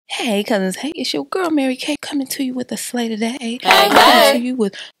Hey cousins, hey, it's your girl Mary Kay coming to you with a slay today. Coming to you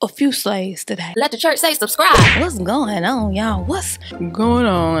with a few slays today. Let the church say subscribe. What's going on, y'all? What's going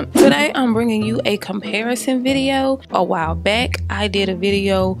on? Today I'm bringing you a comparison video. A while back I did a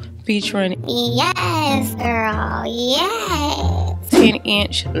video featuring Yes, girl, yes.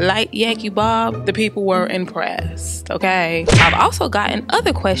 10-inch light yaki bob. The people were impressed, okay? I've also gotten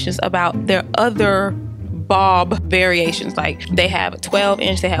other questions about their other bob variations. Like they have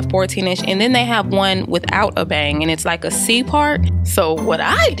 12-inch, they have 14-inch, and then they have one without a bang, and it's like a C part. So what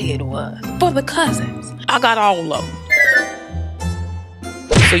I did was, for the cousins, I got all of them,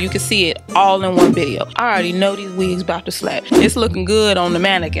 so you can see it all in one video. I already know these wigs about to slap. It's looking good on the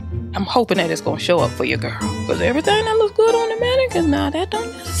mannequin. I'm hoping that it's gonna show up for your girl, because everything that looks good on the mannequin now, that don't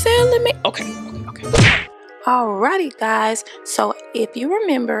necessarily mean okay. Alrighty guys, so if you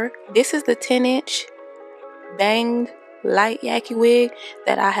remember, this is the 10-inch banged light yaki wig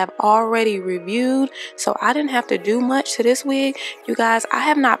that I have already reviewed, so I didn't have to do much to this wig. You guys, I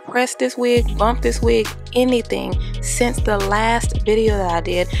have not pressed this wig, bumped this wig, anything since the last video that I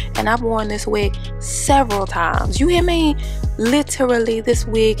did, and I've worn this wig several times. You hear me? Literally, this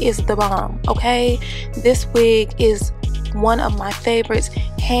wig is the bomb, okay? This wig is one of my favorites,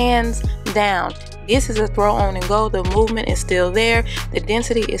 hands down. This is a throw on and go. The movement is still there. The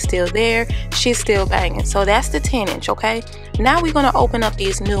density is still there. She's still banging. So that's the 10-inch, okay? Now we're going to open up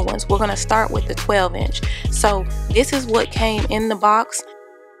these new ones. We're going to start with the 12-inch. So this is what came in the box.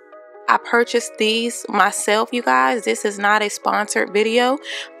 I purchased these myself, you guys. This is not a sponsored video.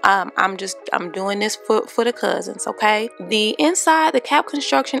 I'm doing this for the cousins, okay? The inside, the cap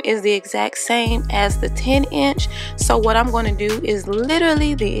construction is the exact same as the 10-inch. So what I'm going to do is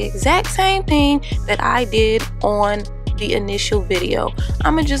literally the exact same thing that I did on the initial video.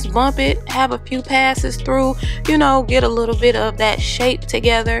 I'm gonna just bump it, have a few passes through, you know, get a little bit of that shape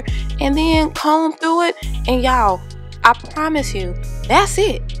together, and then comb through it. And y'all, I promise you, that's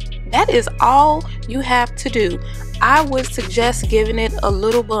it. That is all you have to do. I would suggest giving it a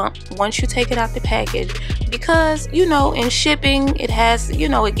little bump once you take it out the package, because, you know, in shipping, it has, you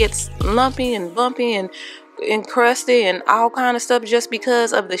know, it gets lumpy and bumpy and crusty and all kind of stuff just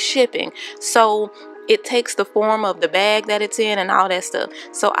because of the shipping. So it takes the form of the bag that it's in and all that stuff.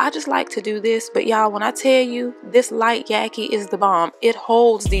 So I just like to do this. But y'all, when I tell you this light yaki is the bomb, it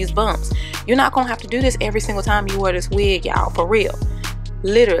holds these bumps. You're not gonna have to do this every single time you wear this wig, y'all, for real.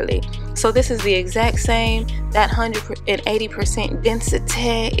 Literally. So this is the exact same. That 180%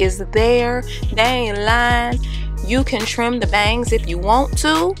 density is there. They ain't lying. You can trim the bangs if you want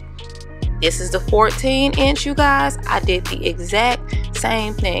to. This is the 14-inch, you guys. I did the exact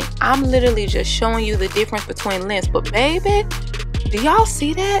same thing. I'm literally just showing you the difference between lengths. But baby, do y'all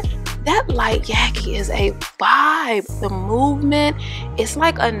see that? That light yaki is a vibe. The movement, it's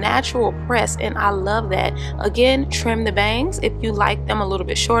like a natural press, and I love that. Again, trim the bangs if you like them a little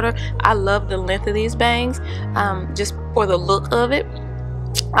bit shorter. I love the length of these bangs, just for the look of it.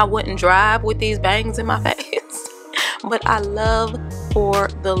 I wouldn't drive with these bangs in my face, but I love for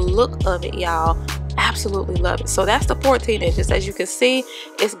the look of it, y'all. Absolutely love it. So that's the 14 inches. As you can see,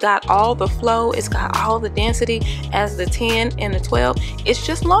 it's got all the flow, it's got all the density as the 10 and the 12. It's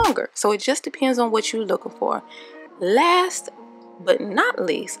just longer, so it just depends on what you're looking for. Last but not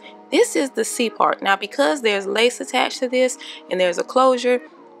least, this is the C part. Now, because there's lace attached to this and there's a closure,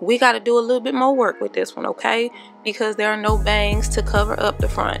 we got to do a little bit more work with this one, okay? Because there are no bangs to cover up the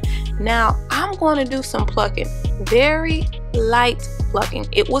front. Now I'm going to do some plucking, very light plucking.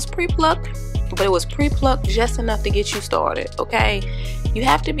 It was pre-plucked, but it was pre-plucked just enough to get you started, okay? You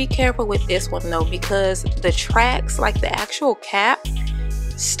have to be careful with this one though, because the tracks, like the actual cap,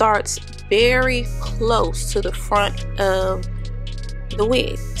 starts very close to the front of the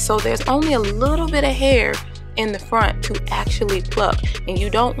wig. So there's only a little bit of hair in the front to actually pluck, and you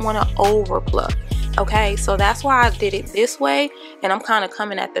don't want to over pluck, okay? So that's why I did it this way, and I'm kind of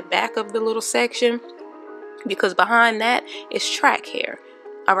coming at the back of the little section, because behind that is track hair.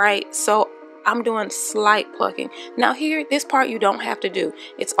 All right, so I'm doing slight plucking. Now here, this part you don't have to do.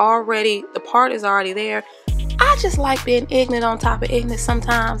 It's already, the part is already there. I just like being ignorant on top of ignorant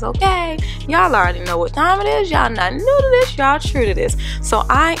sometimes, okay? Y'all already know what time it is. Y'all not new to this, y'all true to this. So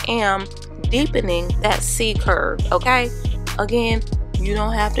I am deepening that C curve, okay? Again, you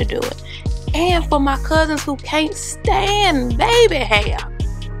don't have to do it. And for my cousins who can't stand baby hair,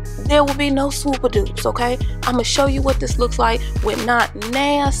 there will be no swoop-a-doos, okay? I'm gonna show you what this looks like with not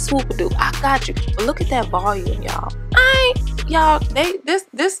nah swoop-a-doo. I got you. But look at that volume, y'all.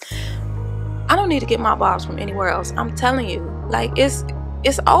 I don't need to get my bobs from anywhere else. I'm telling you, like, it's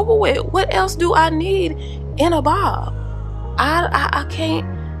over with. What else do I need in a bob? I can't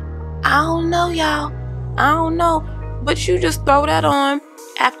I don't know, y'all. I don't know. But you just throw that on.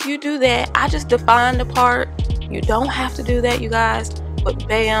 After you do that, I just defined the part. You don't have to do that, you guys. But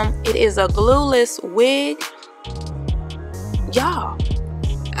bam, it is a glueless wig. Y'all.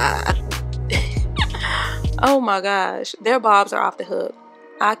 Oh my gosh. Their bobs are off the hook.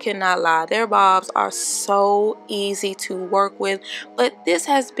 I cannot lie. Their bobs are so easy to work with. But this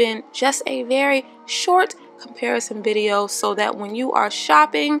has been just a very short comparison video so that when you are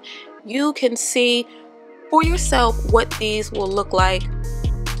shopping, you can see for yourself what these will look like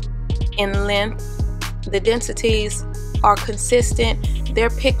in length. The densities are consistent. Their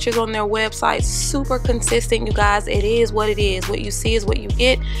pictures on their website super consistent, you guys. It is what it is. What you see is what you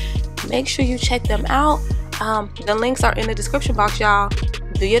get. Make sure you check them out. The links are in the description box, y'all.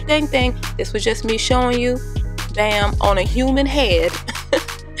 Do your thing. This was just me showing you, bam, on a human head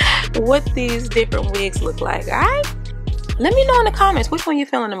what these different wigs look like. All right, let me know in the comments which one you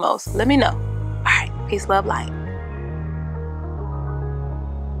feeling the most. Let me know. All right, peace, love, light.